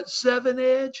 6'7"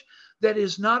 edge that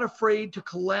is not afraid to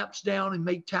collapse down and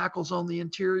make tackles on the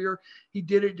interior. He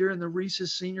did it during the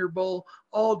Reese's Senior Bowl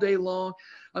all day long.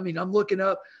 I mean, I'm looking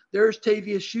up. There's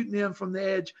Tavius shooting in from the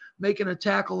edge, making a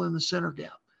tackle in the center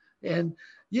gap. And,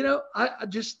 you know, I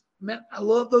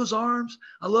love those arms.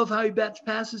 I love how he bats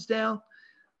passes down.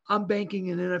 I'm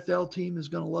banking an NFL team is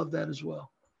going to love that as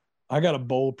well. I got a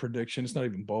bold prediction. It's not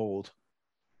even bold.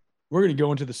 We're going to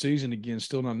go into the season again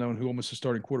still not knowing who Ole Miss's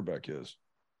starting quarterback is.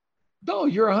 No,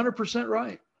 you're 100%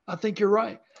 right. I think you're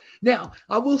right. Now,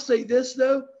 I will say this,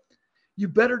 though. You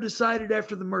better decide it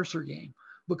after the Mercer game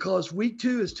because week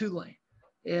 2 is Tulane.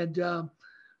 And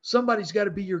somebody's got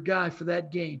to be your guy for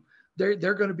that game. They're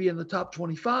going to be in the top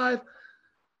 25.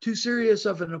 Too serious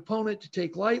of an opponent to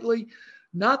take lightly.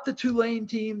 Not the Tulane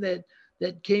team that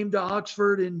came to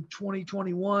Oxford in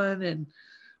 2021 and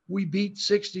we beat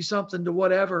 60-something to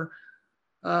whatever.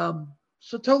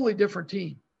 It's a totally different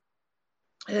team.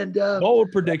 And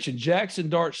bold prediction: Jackson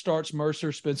Dart starts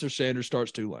Mercer, Spencer Sanders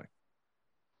starts Tulane.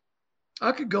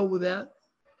 I could go with that.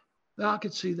 I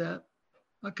could see that.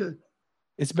 I could.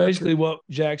 It's basically what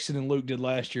Jackson and Luke did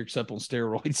last year, except on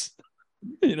steroids.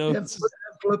 You know, yeah,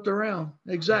 flipped around.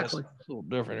 Exactly. It's a little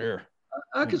different here.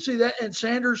 I could see that. And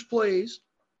Sanders plays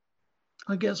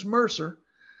against Mercer,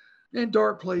 and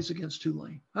Dart plays against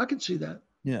Tulane. I can see that.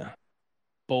 Yeah.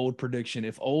 Bold prediction: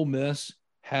 if Ole Miss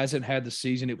hasn't had the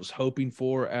season it was hoping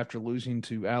for after losing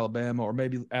to Alabama or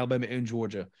maybe Alabama and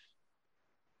Georgia,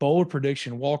 bold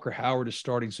prediction, Walker Howard is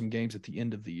starting some games at the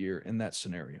end of the year in that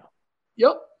scenario.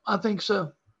 Yep, I think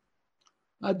so.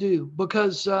 I do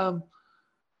because you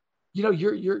know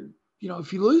you're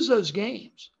if you lose those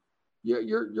games,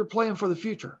 you're playing for the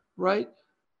future, right?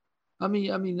 I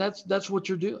mean that's what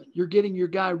you're doing. You're getting your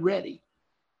guy ready.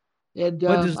 And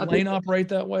but does Lane operate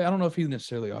that way? I don't know if he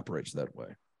necessarily operates that way.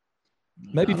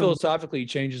 Maybe philosophically he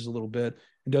changes a little bit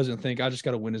and doesn't think I just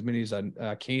got to win as many as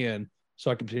I can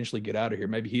so I can potentially get out of here.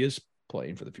 Maybe he is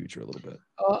playing for the future a little bit.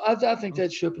 I think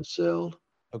that ship is sailed.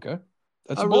 Okay.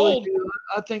 That's bold. Really do.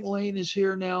 I think Lane is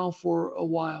here now for a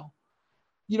while.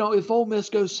 You know, if Ole Miss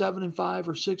goes 7-5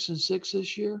 or 6-6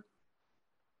 this year,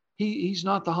 he's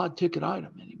not the hot ticket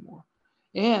item anymore.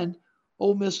 And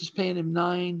Ole Miss is paying him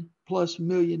 $9+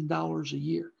 million a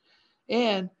year.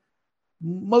 And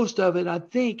most of it, I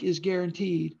think, is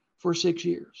guaranteed for 6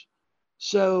 years.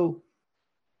 So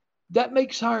that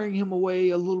makes hiring him away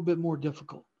a little bit more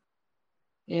difficult.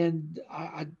 And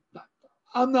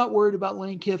I'm not worried about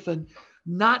Lane Kiffin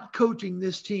not coaching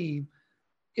this team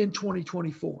in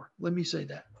 2024. Let me say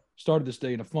that. Started this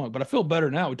day in a funk, but I feel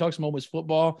better now. We talked some Ole Miss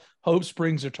football. Hope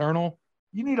springs eternal.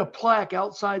 You need a plaque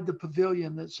outside the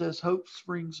pavilion that says Hope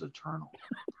springs eternal.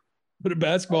 But in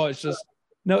basketball, it's just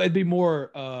 – no, it'd be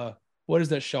more what is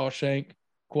that Shawshank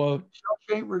quote?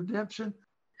 Shawshank Redemption.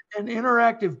 An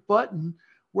interactive button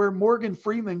where Morgan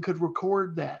Freeman could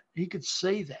record that. He could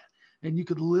say that, and you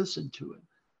could listen to it.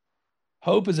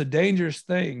 Hope is a dangerous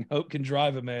thing. Hope can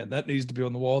drive a man. That needs to be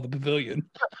on the wall of the pavilion.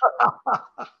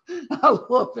 I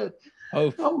love it.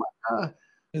 Hope. Oh, my God.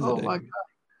 Oh, my God.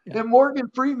 Yeah. And Morgan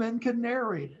Freeman could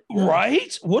narrate it.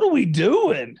 Right? What are we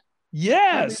doing?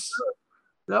 Yes.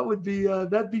 That'd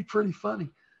be pretty funny.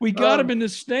 We got him in the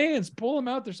stands. Pull him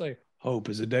out there. Say, hope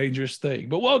is a dangerous thing.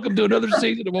 But welcome to another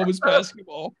season of Ole Miss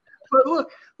basketball. But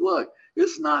look,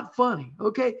 it's not funny.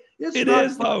 Okay, it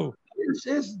is though.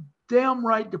 It's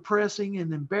downright depressing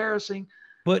and embarrassing.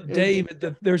 But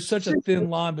David, there's such a thin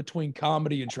line between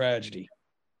comedy and tragedy.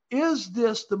 Is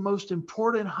this the most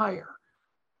important hire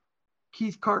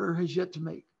Keith Carter has yet to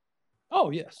make? Oh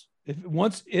yes.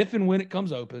 If and when it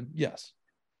comes open, yes.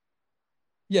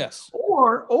 Yes.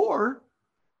 Or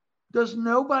does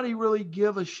nobody really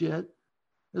give a shit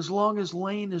as long as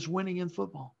Lane is winning in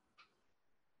football?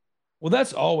 Well,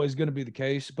 that's always going to be the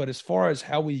case. But as far as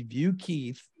how we view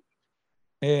Keith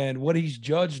and what he's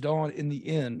judged on in the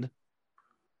end,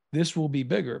 this will be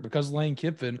bigger because Lane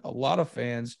Kiffin, a lot of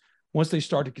fans, once they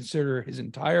start to consider his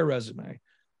entire resume,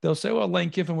 they'll say, well, Lane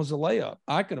Kiffin was a layup.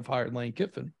 I could have hired Lane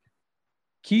Kiffin.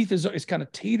 Keith is kind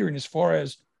of teetering as far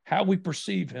as how we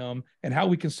perceive him and how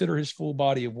we consider his full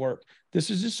body of work. This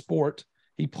is his sport.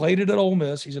 He played it at Ole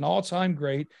Miss. He's an all-time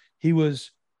great. He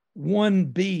was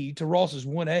 1B to Ross's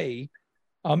 1A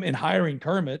in hiring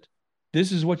Kermit.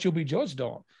 This is what you'll be judged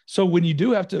on. So when you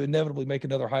do have to inevitably make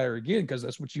another hire again, because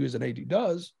that's what you as an AD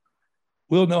does,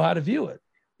 we'll know how to view it.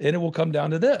 And it will come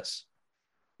down to this.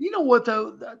 You know what,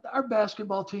 though? Our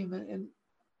basketball team, and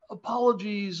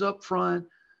apologies up front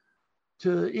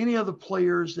to any other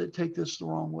players that take this the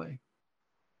wrong way,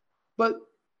 but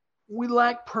we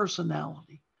lack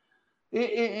personality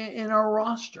in our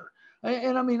roster.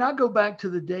 And I mean, I go back to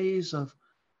the days of,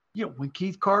 when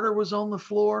Keith Carter was on the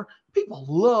floor, people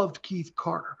loved Keith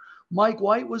Carter. Mike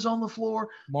White was on the floor.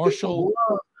 Marshall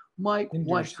loved Mike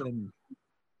Henderson.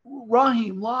 White.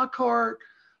 Raheem Lockhart.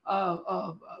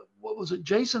 What was it?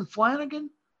 Jason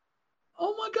Flanagan.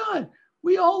 Oh my God.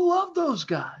 We all love those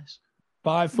guys.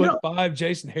 5'5",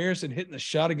 Jason Harrison hitting the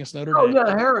shot against Notre Dame. Oh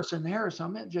yeah, Harrison. I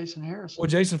meant Jason Harrison. Well,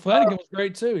 Jason Flanagan was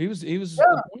great too. He was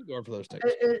the point guard for those teams.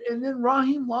 And then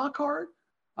Raheem Lockhart.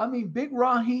 I mean, big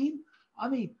Raheem. I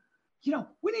mean,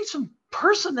 we need some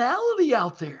personality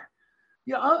out there.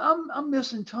 I'm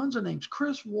missing tons of names.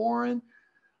 Chris Warren.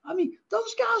 I mean,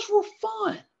 those guys were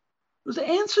fun. It was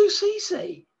Ansu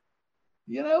Cisse.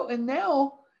 And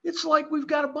now it's like we've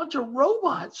got a bunch of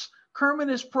robots Kermit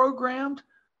is programmed.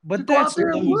 But that's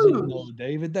losing, though,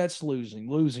 David. That's losing.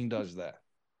 Losing does that.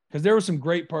 Because there were some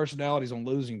great personalities on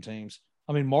losing teams.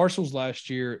 I mean, Marshall's last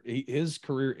year, his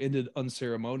career ended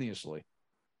unceremoniously.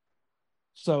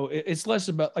 So it's less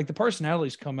about, like, the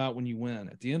personalities come out when you win.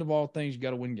 At the end of all things, you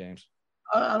got to win games.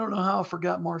 I don't know how I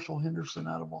forgot Marshall Henderson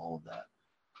out of all of that.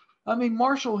 I mean,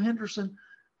 Marshall Henderson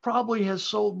probably has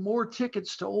sold more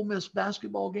tickets to Ole Miss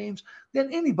basketball games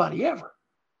than anybody ever.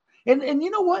 And you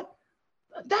know what?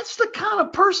 That's the kind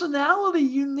of personality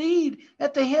you need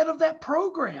at the head of that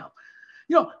program.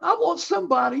 I want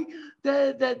somebody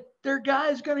that their guy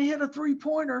is going to hit a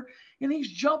three-pointer and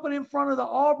he's jumping in front of the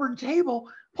Auburn table,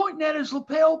 pointing at his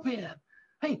lapel pin.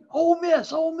 Hey, Ole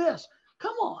Miss,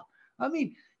 come on. I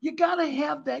mean, you got to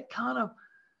have that kind of,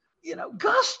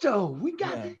 gusto.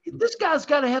 This guy's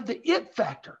got to have the it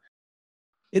factor.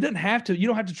 It doesn't have to. You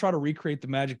don't have to try to recreate the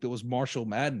magic that was Marshall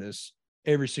Madness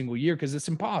every single year, because it's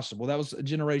impossible. That was a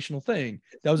generational thing.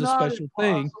 That was a special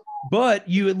thing. But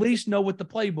you at least know what the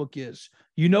playbook is.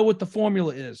 You know what the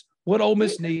formula is. What Ole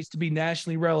Miss needs to be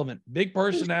nationally relevant. Big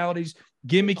personalities,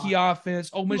 gimmicky offense.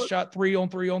 Ole Miss shot 3 on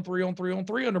 3 on 3 on 3 on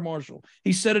 3 under Marshall.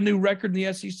 He set a new record in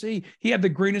the SEC. He had the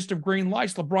greenest of green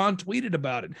lights. LeBron tweeted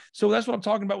about it. So that's what I'm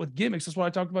talking about with gimmicks. That's what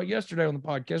I talked about yesterday on the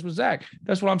podcast with Zach.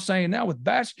 That's what I'm saying now with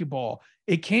basketball.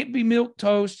 It can't be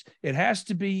milquetoast. It has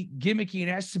to be gimmicky. It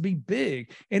has to be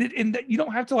big. And you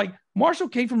don't have to, like, Marshall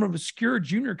came from an obscure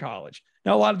junior college.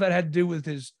 Now, a lot of that had to do with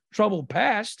his troubled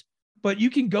past, but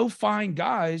you can go find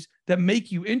guys that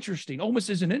make you interesting. Ole Miss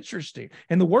isn't interesting.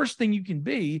 And the worst thing you can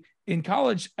be in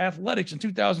college athletics in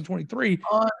 2023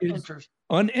 is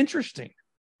uninteresting.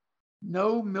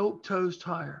 No milquetoast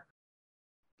hire.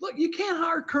 Look, you can't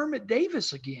hire Kermit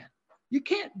Davis again. You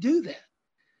can't do that.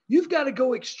 You've got to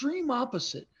go extreme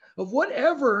opposite of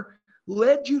whatever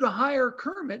led you to hire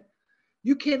Kermit.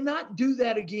 You cannot do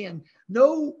that again.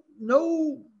 No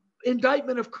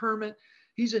indictment of Kermit.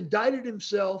 He's indicted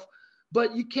himself,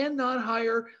 but you cannot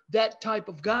hire that type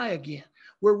of guy again,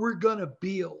 where we're going to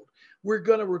build. We're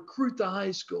going to recruit the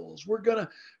high schools. We're going to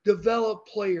develop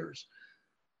players.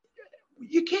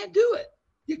 You can't do it.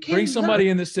 You can't bring somebody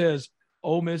in that says,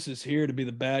 Ole Miss is here to be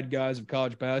the bad guys of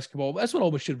college basketball. That's what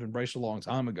Ole Miss should have embraced a long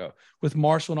time ago. With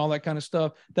Marshall and all that kind of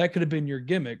stuff, that could have been your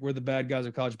gimmick. We're the bad guys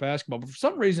of college basketball. But for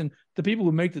some reason, the people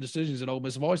who make the decisions at Ole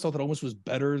Miss have always thought that Ole Miss was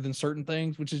better than certain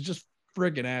things, which is just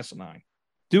friggin' asinine.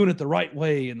 Doing it the right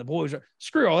way, and the boys are –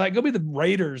 screw all that. Go be the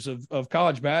Raiders of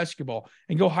college basketball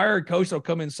and go hire a coach that'll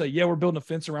come in and say, yeah, we're building a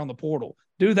fence around the portal.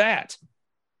 Do that.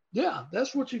 Yeah,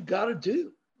 that's what you've got to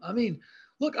do. I mean,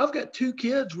 look, I've got 2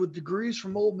 kids with degrees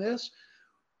from Ole Miss.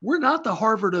 We're not the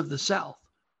Harvard of the South.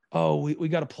 Oh, we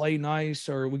got to play nice,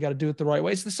 or we got to do it the right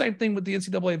way. It's the same thing with the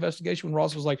NCAA investigation when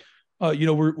Ross was like,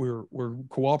 we're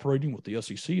cooperating with the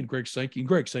SEC and Greg Sankey. And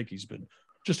Greg Sankey's been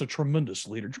just a tremendous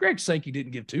leader. Greg Sankey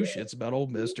didn't give 2 shits about Ole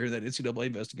Miss during that NCAA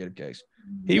investigative case.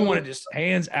 He wanted his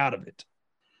hands out of it.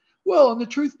 Well, and the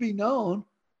truth be known,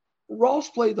 Ross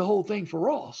played the whole thing for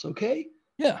Ross, okay?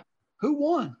 Yeah. Who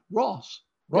won? Ross.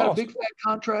 Got a big fat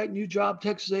contract, new job,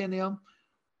 Texas A&M.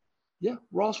 Yeah,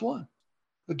 Ross won.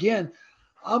 Again,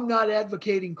 I'm not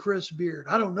advocating Chris Beard.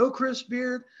 I don't know Chris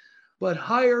Beard, but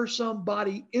hire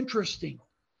somebody interesting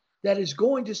that is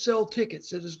going to sell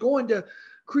tickets, that is going to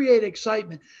create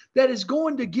excitement, that is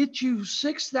going to get you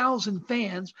 6,000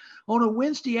 fans on a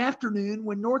Wednesday afternoon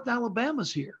when North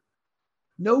Alabama's here.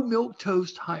 No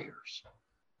milquetoast hires.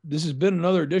 This has been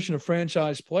another edition of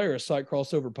Franchise Player, a site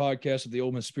crossover podcast of the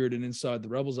Ole Miss Spirit and Inside the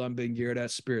Rebels. I'm Ben Garrett at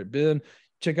Spirit Ben.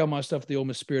 Check out my stuff at the Ole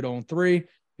Miss Spirit on 3,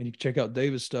 and you can check out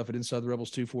David's stuff at Inside the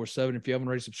Rebels 247. If you haven't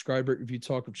already, subscribe, rate, review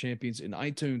Talk of Champions in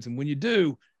iTunes. And when you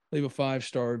do, leave a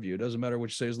 5-star review. It doesn't matter what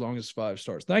you say as long as it's 5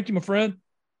 stars. Thank you, my friend.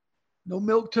 No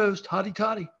milk toast, hotty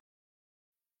toddy.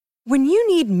 When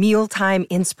you need mealtime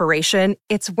inspiration,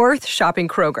 it's worth shopping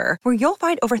Kroger, where you'll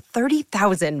find over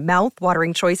 30,000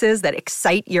 mouth-watering choices that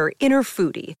excite your inner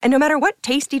foodie. And no matter what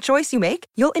tasty choice you make,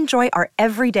 you'll enjoy our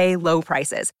everyday low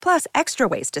prices, plus extra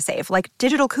ways to save, like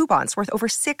digital coupons worth over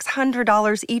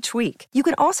 $600 each week. You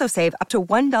can also save up to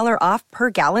 $1 off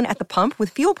per gallon at the pump with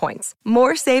fuel points.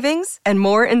 More savings and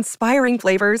more inspiring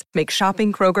flavors make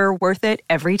shopping Kroger worth it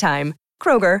every time.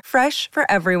 Kroger, fresh for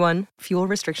everyone. Fuel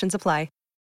restrictions apply.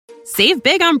 Save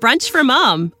big on brunch for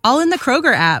mom, all in the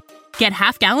Kroger app. Get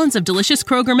half gallons of delicious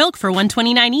Kroger milk for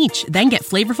 $1.29 each. Then get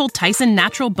flavorful Tyson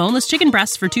natural boneless chicken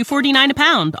breasts for $2.49 a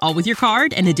pound, all with your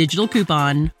card and a digital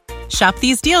coupon. Shop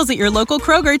these deals at your local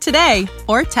Kroger today,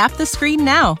 or tap the screen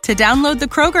now to download the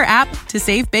Kroger app to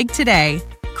save big today.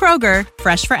 Kroger,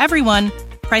 fresh for everyone.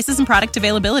 Prices and product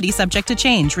availability subject to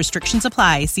change. Restrictions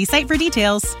apply. See site for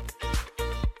details.